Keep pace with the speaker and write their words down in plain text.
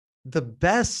the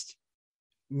best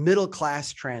middle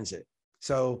class transit.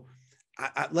 So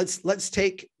let's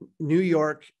take New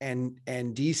York and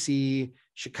DC,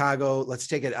 Chicago. Let's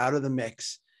take it out of the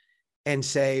mix and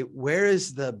say, where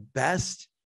is the best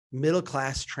middle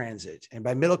class transit? And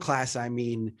by middle class, I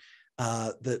mean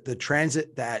the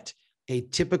transit that a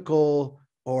typical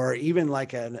or even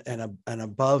like an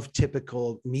above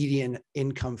typical median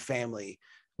income family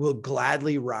will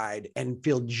gladly ride and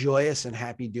feel joyous and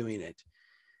happy doing it.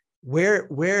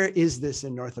 Where is this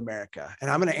in North America? And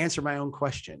I'm going to answer my own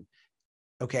question.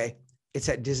 Okay. It's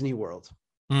at Disney World.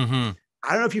 Mm-hmm.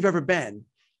 I don't know if you've ever been,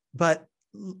 but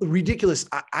ridiculous.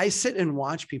 I sit and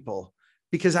watch people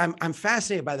because I'm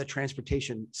fascinated by the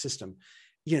transportation system.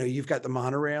 You know, you've got the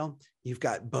monorail, you've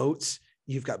got boats,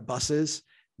 you've got buses.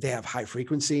 They have high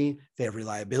frequency, they have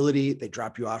reliability, they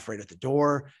drop you off right at the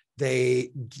door.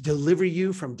 They deliver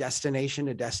you from destination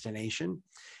to destination.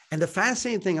 And the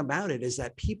fascinating thing about it is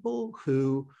that people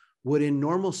who would in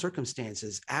normal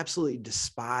circumstances absolutely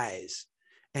despise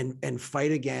and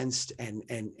fight against and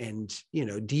you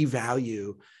know,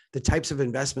 devalue the types of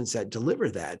investments that deliver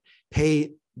that,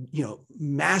 pay, you know,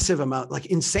 massive amount, like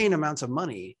insane amounts of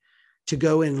money to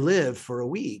go and live for a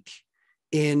week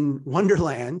in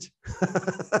Wonderland,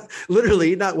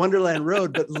 literally not Wonderland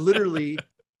Road, but literally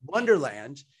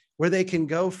Wonderland, where they can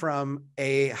go from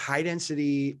a high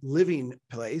density living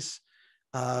place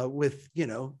with, you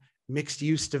know, mixed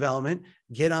use development,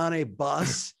 get on a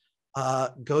bus,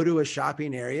 go to a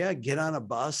shopping area, get on a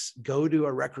bus, go to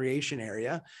a recreation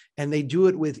area, and they do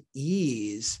it with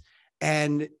ease,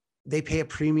 and they pay a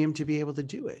premium to be able to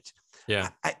do it. Yeah.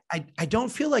 I don't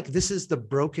feel like this is the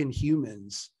broken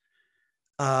humans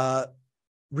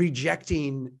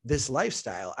rejecting this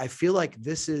lifestyle. I feel like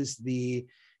this is the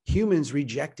humans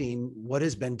rejecting what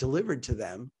has been delivered to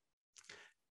them,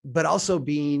 but also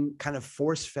being kind of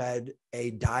force-fed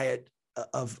a diet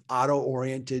of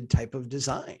auto-oriented type of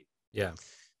design. Yeah.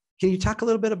 Can you talk a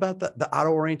little bit about the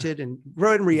auto-oriented and go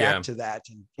ahead and react to that?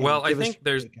 And well, I think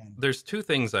there's two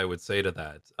things I would say to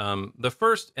that. The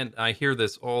first, and I hear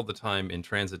this all the time in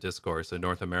transit discourse in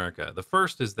North America. The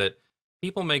first is that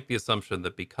people make the assumption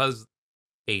that because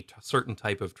a certain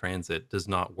type of transit does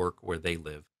not work where they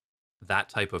live, that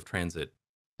type of transit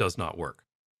does not work.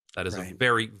 That is a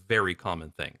very, very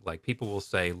common thing. Like people will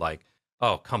say like,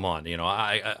 oh, come on, you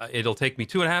know, it'll take me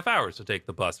 2.5 hours to take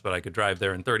the bus, but I could drive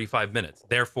there in 35 minutes.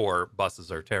 Therefore,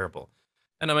 buses are terrible.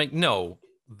 And I'm like, no,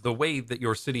 the way that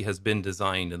your city has been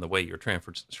designed and the way your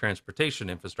transportation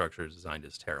infrastructure is designed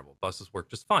is terrible. Buses work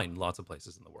just fine in lots of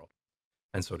places in the world.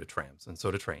 And so do trams, and so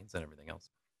do trains, and everything else.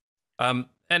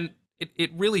 And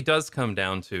it really does come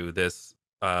down to this.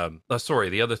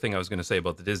 The other thing I was going to say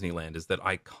about the Disneyland is that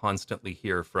I constantly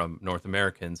hear from North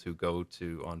Americans who go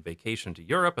on vacation to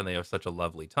Europe, and they have such a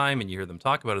lovely time, and you hear them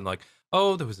talk about it, and like,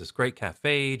 oh, there was this great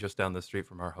cafe just down the street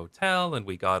from our hotel, and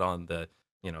we got on the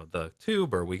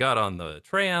tube, or we got on the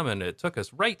tram, and it took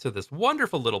us right to this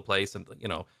wonderful little place, and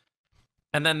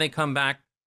and then they come back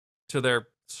to their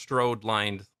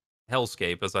strode-lined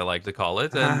hellscape, as I like to call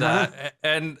it,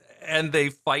 and they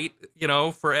fight,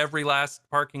 for every last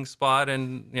parking spot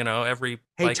and every.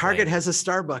 Hey, Target has a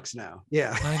Starbucks now.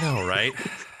 Yeah, I know, right?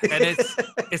 And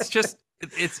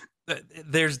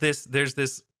there's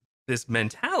this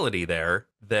mentality there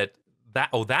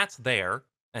that's there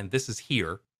and this is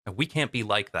here and we can't be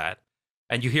like that.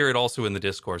 And you hear it also in the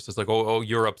discourse. It's like, oh,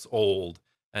 Europe's old.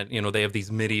 And, they have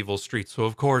these medieval streets, so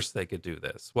of course they could do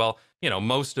this. Well,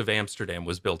 most of Amsterdam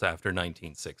was built after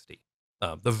 1960.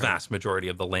 The vast majority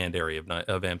of the land area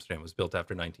of Amsterdam was built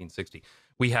after 1960.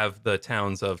 We have the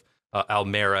towns of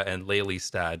Almere and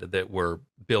Lelystad that were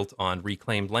built on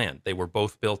reclaimed land. They were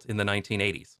both built in the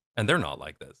 1980s, and they're not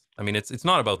like this. I mean, it's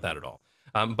not about that at all.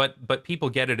 But people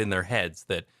get it in their heads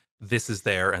that this is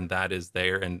there and that is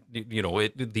there, and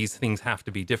these things have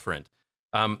to be different.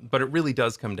 But it really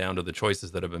does come down to the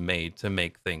choices that have been made to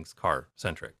make things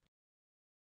car-centric.